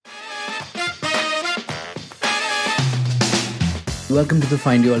Welcome to the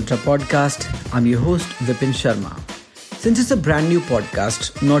Find Your Ultra podcast. I'm your host, Vipin Sharma. Since it's a brand new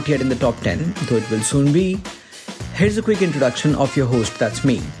podcast, not yet in the top 10, though it will soon be, here's a quick introduction of your host, that's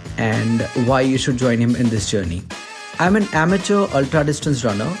me, and why you should join him in this journey. I'm an amateur ultra-distance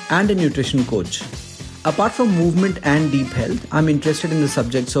runner and a nutrition coach. Apart from movement and deep health, I'm interested in the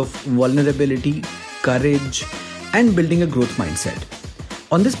subjects of vulnerability, courage, and building a growth mindset.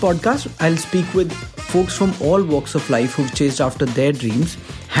 On this podcast, I'll speak with folks from all walks of life who've chased after their dreams,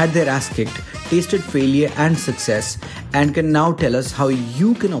 had their ass kicked, tasted failure and success, and can now tell us how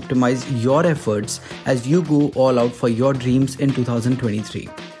you can optimize your efforts as you go all out for your dreams in 2023.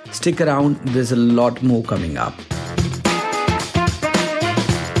 Stick around, there's a lot more coming up.